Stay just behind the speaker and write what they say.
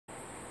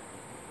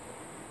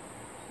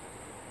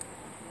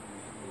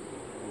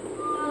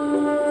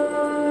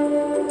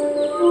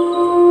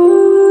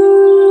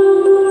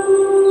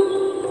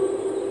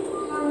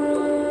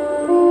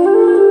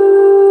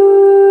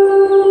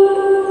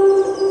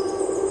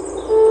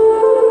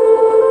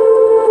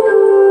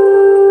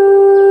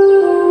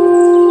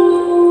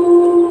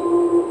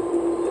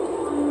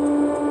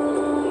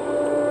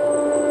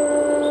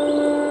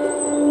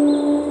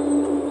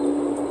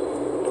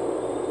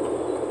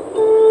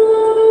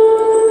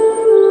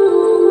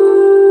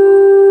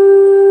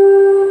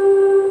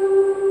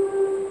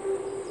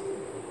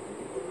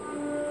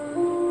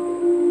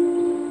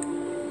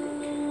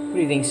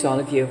Greetings to all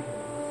of you,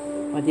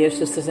 my dear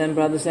sisters and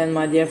brothers and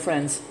my dear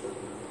friends,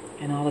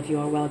 and all of you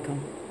are welcome.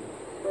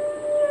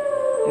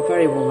 A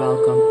very warm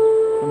welcome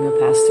from your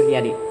Pastor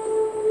Yeti.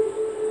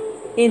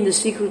 In the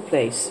secret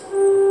place,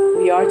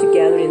 we are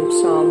together in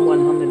Psalm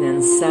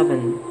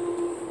 107.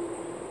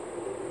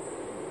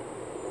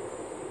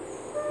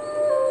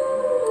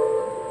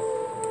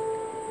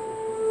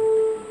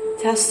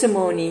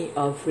 Testimony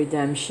of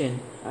redemption.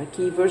 Our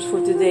key verse for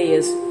today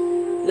is,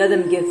 "Let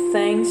them give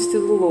thanks to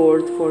the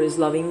Lord for His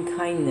loving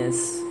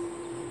kindness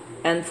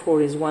and for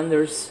His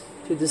wonders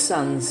to the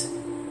sons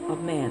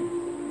of man."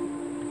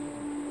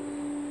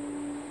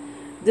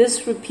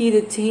 This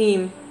repeated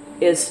theme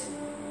is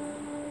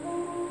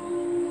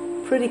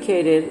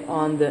predicated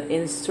on the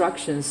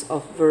instructions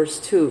of verse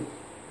 2.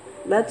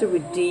 "Let the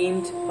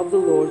redeemed of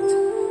the Lord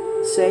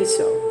say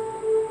so."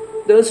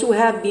 Those who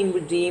have been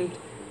redeemed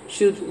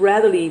should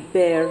readily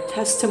bear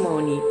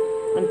testimony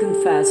and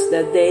confess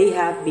that they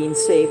have been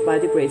saved by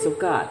the grace of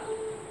God.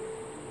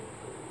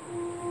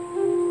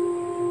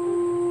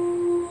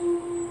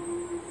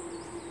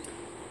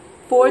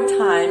 Four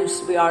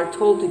times we are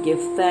told to give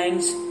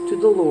thanks to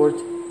the Lord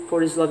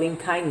for His loving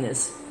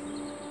kindness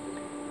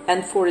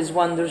and for His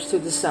wonders to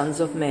the sons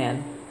of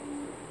man,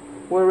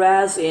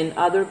 whereas in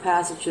other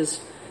passages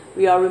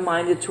we are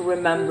reminded to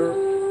remember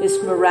His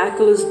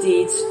miraculous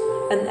deeds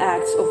and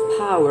acts of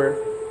power.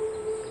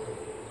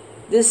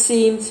 This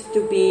seemed to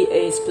be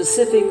a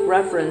specific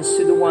reference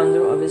to the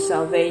wonder of His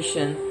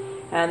salvation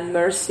and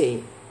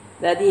mercy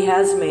that He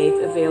has made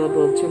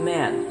available to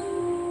man.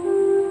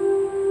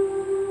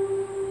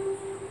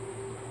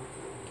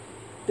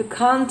 The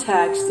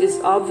context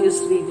is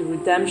obviously the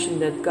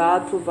redemption that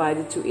God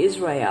provided to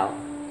Israel,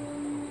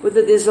 but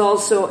it is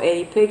also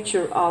a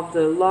picture of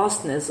the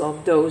lostness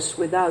of those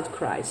without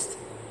Christ.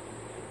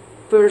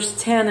 Verse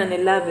 10 and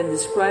 11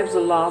 describes the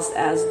lost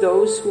as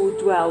those who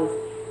dwell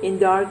in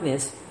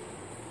darkness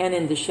and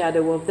in the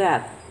shadow of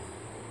death,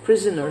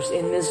 prisoners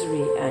in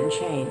misery and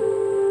shame.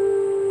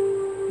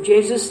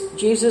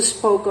 Jesus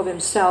spoke of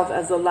Himself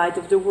as the light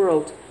of the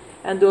world,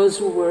 and those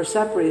who were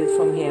separated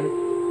from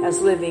Him as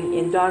living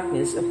in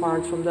darkness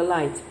apart from the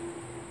light.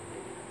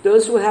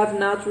 Those who have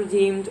not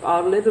redeemed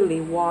are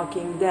literally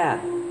walking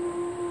dead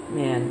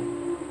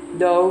men.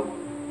 Though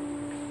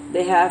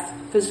they have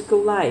physical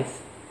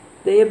life,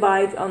 they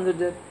abide under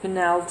the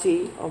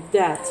penalty of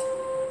death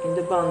in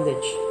the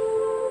bondage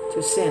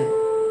to sin.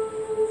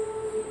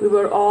 We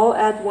were all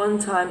at one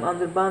time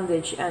under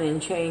bondage and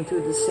enchained to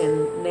the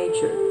sin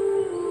nature.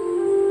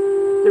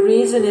 The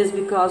reason is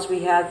because we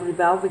had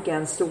rebelled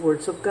against the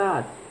words of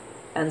God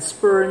and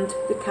spurned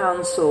the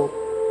counsel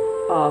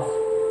of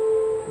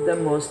the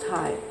Most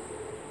High.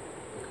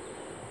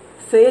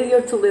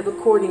 Failure to live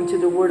according to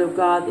the Word of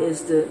God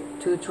is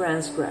to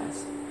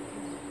transgress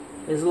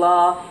His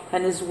law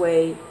and His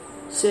way.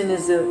 Sin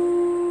is a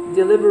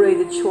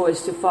deliberated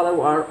choice to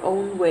follow our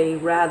own way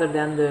rather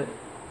than the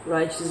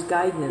righteous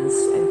guidance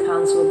and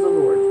counsel of the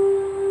Lord.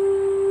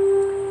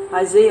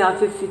 Isaiah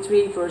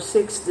 53 verse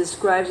 6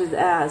 describes it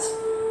as,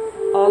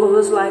 "All of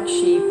us like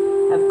sheep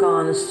have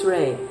gone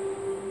astray.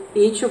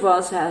 Each of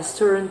us has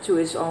turned to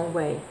his own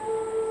way.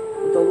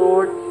 But the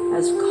Lord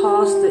has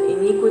caused the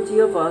iniquity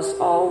of us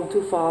all to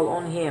fall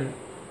on Him."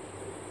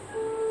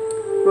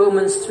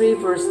 Romans 3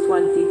 verse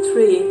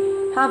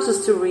 23 helps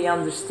us to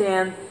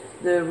re-understand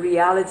the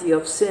reality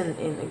of sin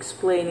in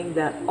explaining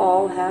that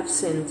all have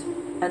sinned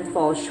and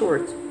fall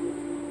short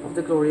of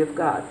the glory of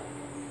God.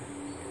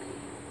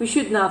 We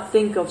should not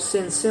think of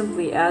sin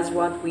simply as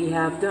what we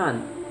have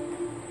done.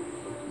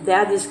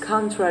 That is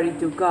contrary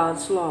to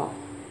God's law.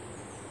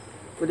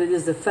 But it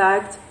is the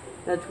fact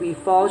that we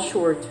fall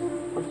short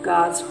of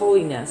God's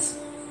holiness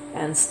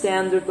and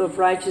standard of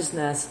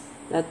righteousness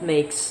that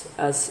makes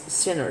us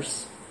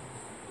sinners.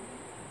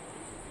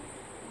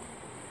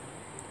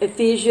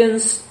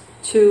 Ephesians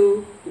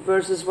 2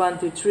 verses 1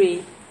 to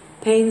 3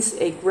 paints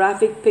a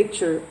graphic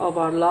picture of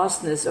our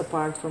lostness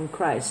apart from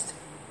Christ.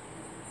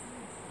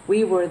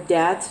 We were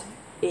dead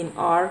in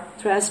our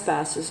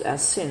trespasses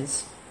as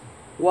sins,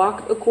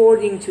 walked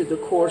according to the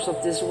course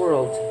of this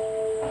world,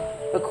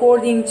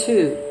 according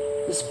to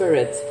the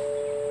spirit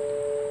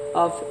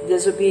of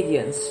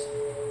disobedience,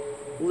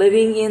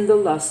 living in the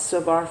lusts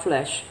of our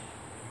flesh.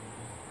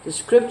 The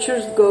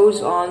scriptures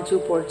goes on to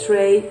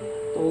portray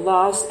the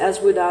lost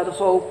as without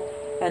hope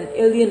and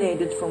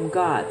alienated from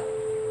God.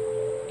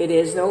 It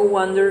is no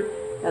wonder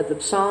that the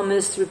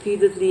psalmist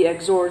repeatedly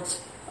exhorts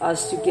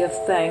us to give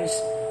thanks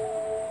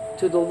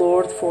to the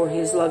Lord for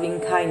His loving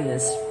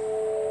kindness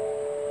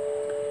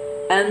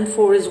and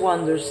for His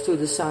wonders to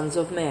the sons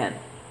of man.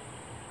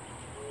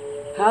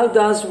 How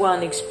does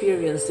one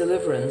experience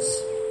deliverance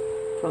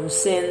from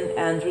sin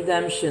and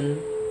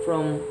redemption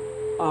from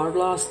our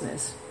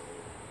lostness?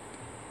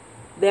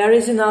 There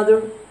is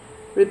another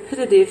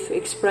repetitive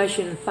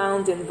expression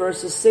found in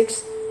verses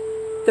 6,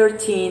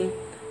 13,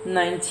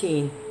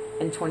 19,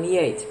 and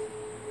 28.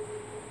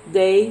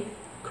 They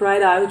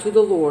cried out to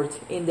the Lord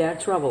in their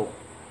trouble.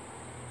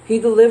 He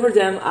delivered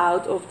them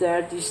out of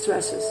their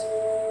distresses.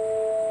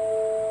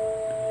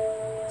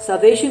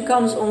 Salvation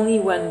comes only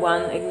when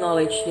one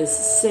acknowledges his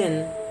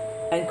sin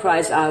and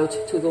cries out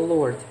to the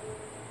Lord.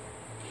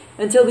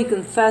 Until we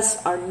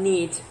confess our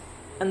need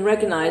and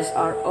recognize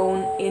our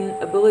own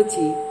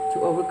inability to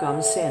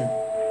overcome sin,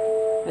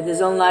 it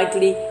is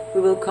unlikely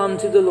we will come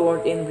to the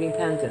Lord in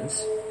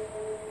repentance.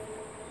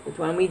 But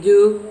when we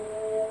do,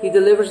 He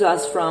delivers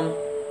us from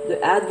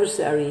the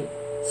adversary,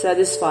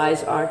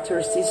 satisfies our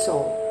thirsty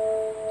soul,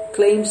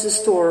 claims the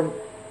storm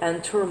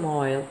and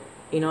turmoil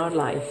in our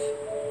life,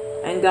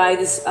 and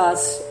guides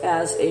us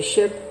as a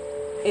ship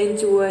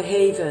into a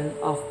haven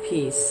of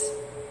peace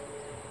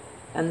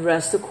and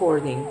rest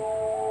according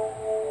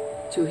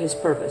to His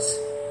purpose.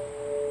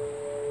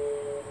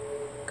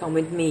 Come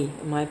with me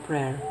in my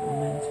prayer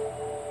moment.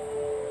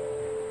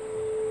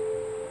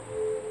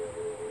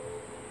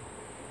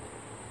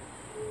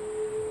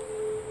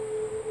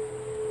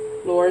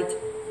 Lord,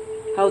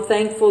 how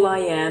thankful I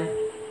am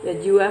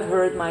that you have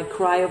heard my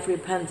cry of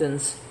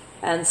repentance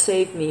and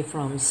saved me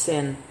from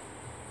sin.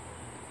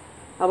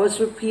 I was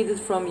separated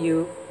from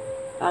you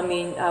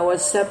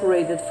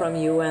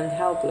and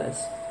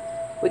helpless.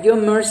 With your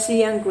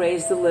mercy and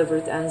grace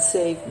delivered and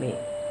saved me.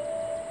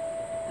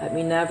 Let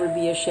me never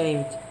be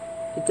ashamed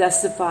to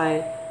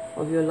testify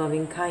of your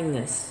loving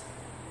kindness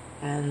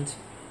and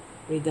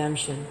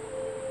redemption.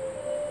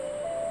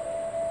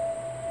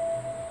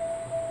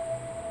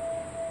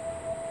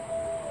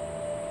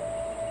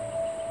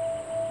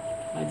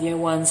 My dear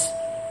ones,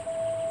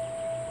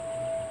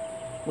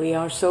 we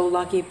are so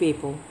lucky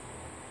people.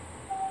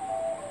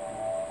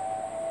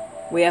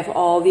 We have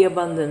all the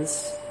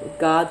abundance that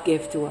God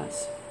gave to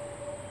us.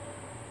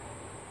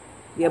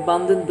 The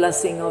abundant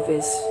blessing of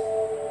His,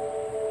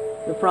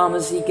 the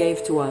promise He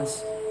gave to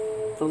us,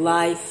 the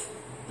life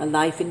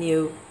in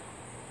you,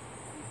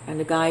 and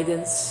the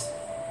guidance.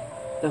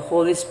 The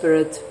Holy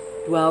Spirit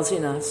dwells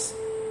in us,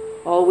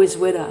 always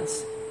with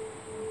us,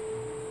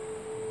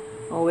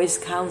 always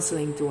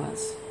counseling to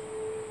us,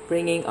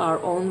 bringing our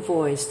own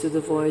voice to the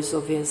voice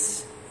of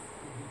His.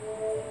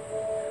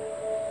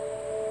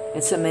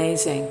 It's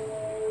amazing.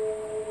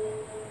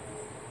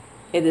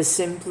 It is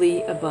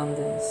simply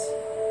abundance.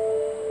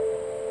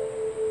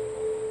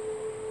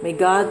 May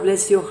God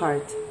bless your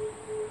heart,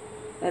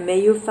 and may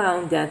you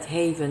find that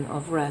haven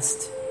of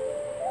rest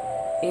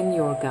in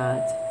your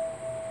God,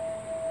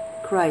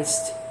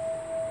 Christ,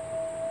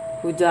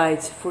 who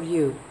died for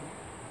you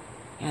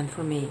and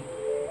for me,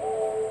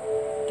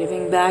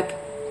 giving back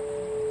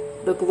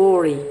the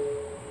glory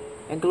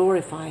and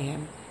glorify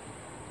Him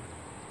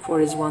for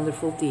His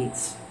wonderful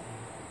deeds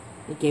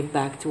He gave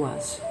back to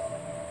us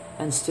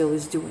and still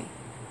is doing.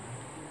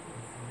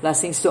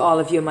 Blessings to all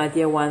of you, my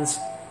dear ones.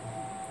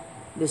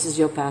 This is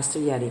your Pastor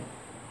Yeti.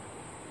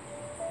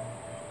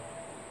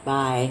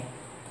 Bye.